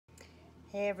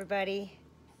Hey everybody,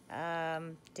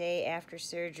 day after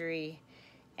surgery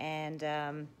and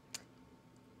a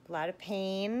lot of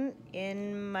pain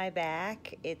in my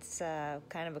back. It's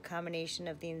kind of a combination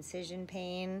of the incision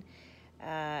pain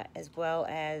as well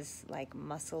as like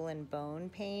muscle and bone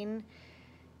pain.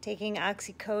 Taking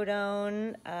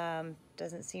oxycodone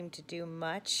doesn't seem to do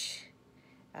much,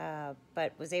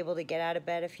 but was able to get out of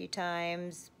bed a few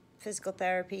times. Physical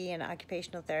therapy and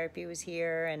occupational therapy was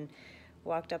here and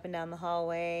walked up and down the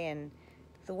hallway. And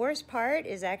the worst part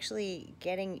is actually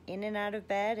getting in and out of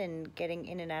bed and getting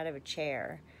in and out of a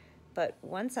chair. But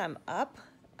once I'm up,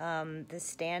 the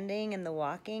standing and the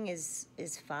walking is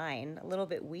fine. A little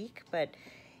bit weak, but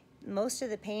most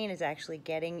of the pain is actually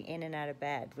getting in and out of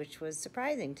bed, which was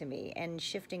surprising to me, and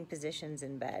shifting positions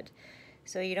in bed.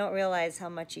 So you don't realize how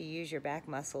much you use your back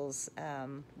muscles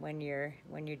when you're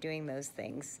doing those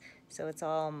things. So it's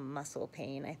all muscle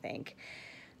pain, I think.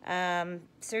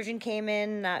 Surgeon came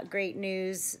in, not great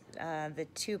news. The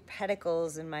two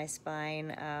pedicles in my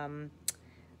spine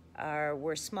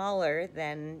were smaller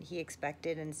than he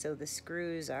expected, and so the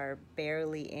screws are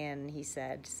barely in, he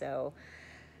said. So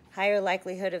higher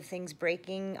likelihood of things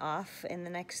breaking off in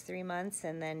the next 3 months,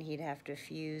 and then he'd have to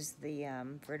fuse the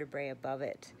vertebrae above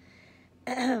it.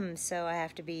 So I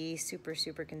have to be super,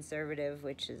 super conservative,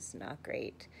 which is not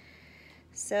great.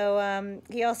 So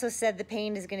he also said the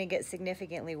pain is going to get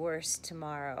significantly worse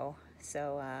tomorrow.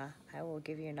 So I will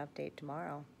give you an update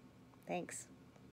tomorrow. Thanks.